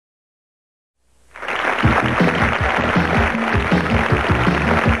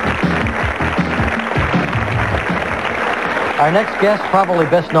Our next guest, probably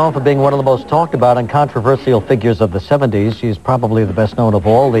best known for being one of the most talked about and controversial figures of the 70s. She's probably the best known of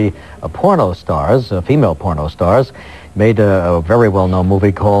all the porno stars, female porno stars. Made a very well-known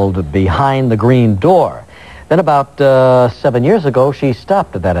movie called Behind the Green Door. Then about 7 years ago, she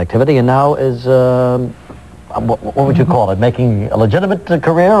stopped that activity and now is, what would you call it, making a legitimate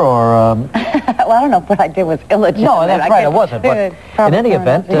career or... Well, I don't know if what I did was illegitimate. No, that's right, it wasn't. But in any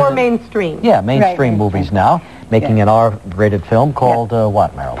event... More mainstream. Yeah, mainstream movies now. Making an R-rated film called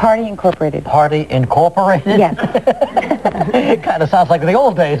what, Marilyn? Party Incorporated. Party Incorporated? Yes. It kind of sounds like the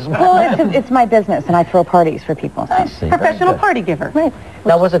old days. Well, it's my business, and I throw parties for people. So. I see. Professional party giver. Right.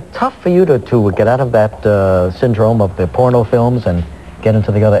 Now, was it tough for you to get out of that syndrome of the porno films and get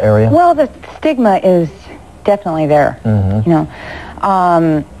into the other area? Well, the stigma is definitely there, you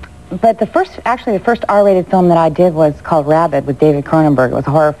know. But the first R-rated film that I did was called Rabid with David Cronenberg. It was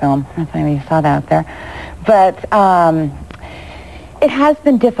a horror film. I don't know if any of you saw that out there. But it has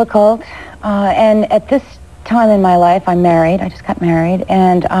been difficult, and at this time in my life, I'm married. I just got married,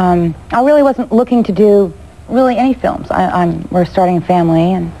 and I really wasn't looking to do really any films. We're starting a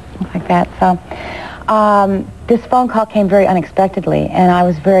family and things like that. So this phone call came very unexpectedly, and I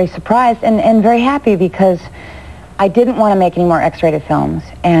was very surprised and very happy because I didn't want to make any more X-rated films,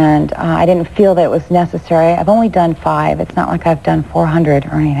 and I didn't feel that it was necessary. I've only done 5. It's not like I've done 400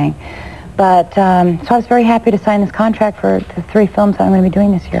 or anything. But, so I was very happy to sign this contract for the 3 films that I'm going to be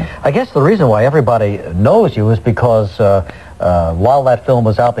doing this year. I guess the reason why everybody knows you is because while that film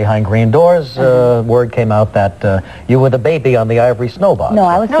was out behind green doors, word came out that you were the baby on the ivory snowbox. No,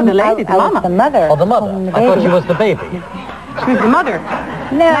 I was the lady, the mama. was the mother. Oh, the mother. I thought she was the baby. She was the mother.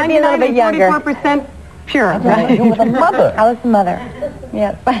 No, I'd be a little bit younger. 44% pure. You were the mother. I was the mother.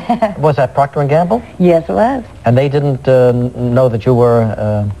 Yes. Was that Procter & Gamble? Yes, it was. And they didn't know that you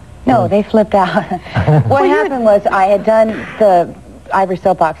were... No, they flipped out. What happened was I had done the ivory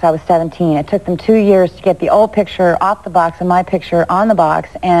soap box. I was 17. It took them 2 years to get the old picture off the box and my picture on the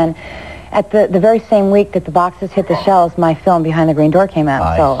box. And at the very same week that the boxes hit the shelves, my film Behind the Green Door came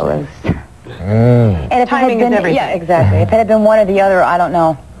out. So it was... And if timing it had been, is everything. Yeah, exactly. If it had been one or the other, I don't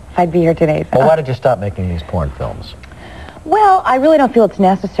know if I'd be here today. So. Well, why did you stop making these porn films? Well, I really don't feel it's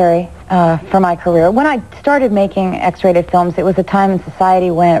necessary for my career. When I started making X-rated films, it was a time in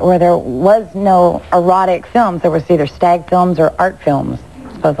society where there was no erotic films. There was either stag films or art films,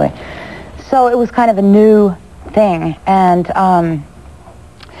 supposedly. So it was kind of a new thing. And,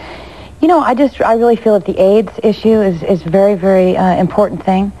 you know, I really feel that the AIDS issue is a very, very important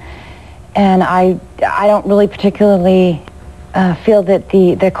thing. And I don't really particularly feel that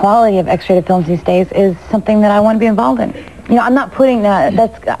the quality of X-rated films these days is something that I want to be involved in. You know, I'm not putting that,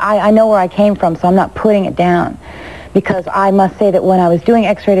 I know where I came from, so I'm not putting it down. Because I must say that when I was doing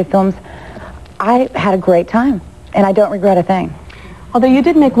X-rated films, I had a great time, and I don't regret a thing. Although you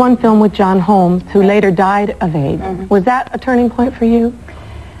did make one film with John Holmes, who later died of AIDS. Was that a turning point for you?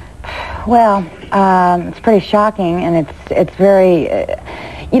 Well, it's pretty shocking, and it's very,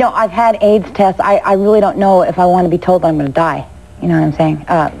 you know, I've had AIDS tests. I really don't know if I want to be told that I'm going to die. You know what I'm saying?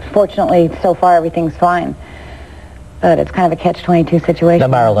 Fortunately, so far, everything's fine. But it's kind of a catch-22 situation. Now,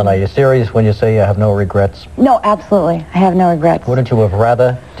 Marilyn, are you serious when you say you have no regrets? No, absolutely. I have no regrets. Wouldn't you have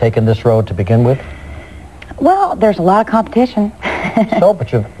rather taken this road to begin with? Well, there's a lot of competition. So,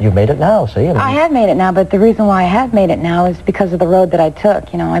 but you've made it now, see? I have made it now, but the reason why I have made it now is because of the road that I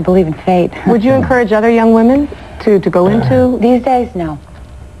took. You know, I believe in fate. Would you encourage other young women to go into? These days, no.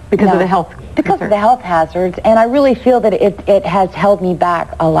 Because of the health Because of the health hazards, and I really feel that it has held me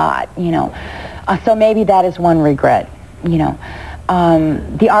back a lot, you know. So maybe that is one regret, you know.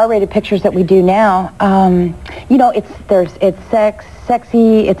 The R-rated pictures that we do now, you know, it's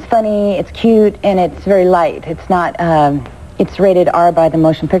sexy, it's funny, it's cute, and it's very light. It's not, it's rated R by the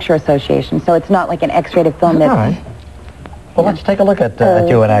Motion Picture Association, so it's not like an X-rated film that's... All right. Well, let's take a look at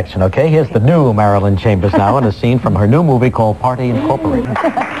you in action, okay? Here's the new Marilyn Chambers now in a scene from her new movie called Party Incorporated.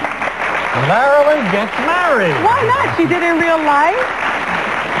 Marilyn gets married. Why not? She did it in real life.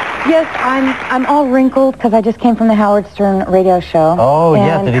 Yes, I'm all wrinkled because I just came from the Howard Stern radio show. Oh,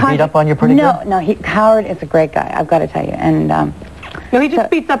 yeah. Did he beat up on you pretty good? No, Howard is a great guy, I've got to tell you. And no, he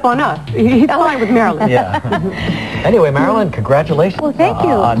just beats up on us. He's fine with Marilyn. Yeah. Anyway, Marilyn, congratulations. Well, thank you.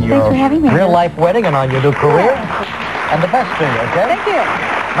 On Thanks your for having me. real-life wedding and on your new career. And the best for you, okay? Thank you.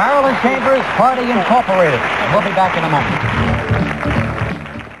 Marilyn Chambers, Party Incorporated. We'll be back in a moment.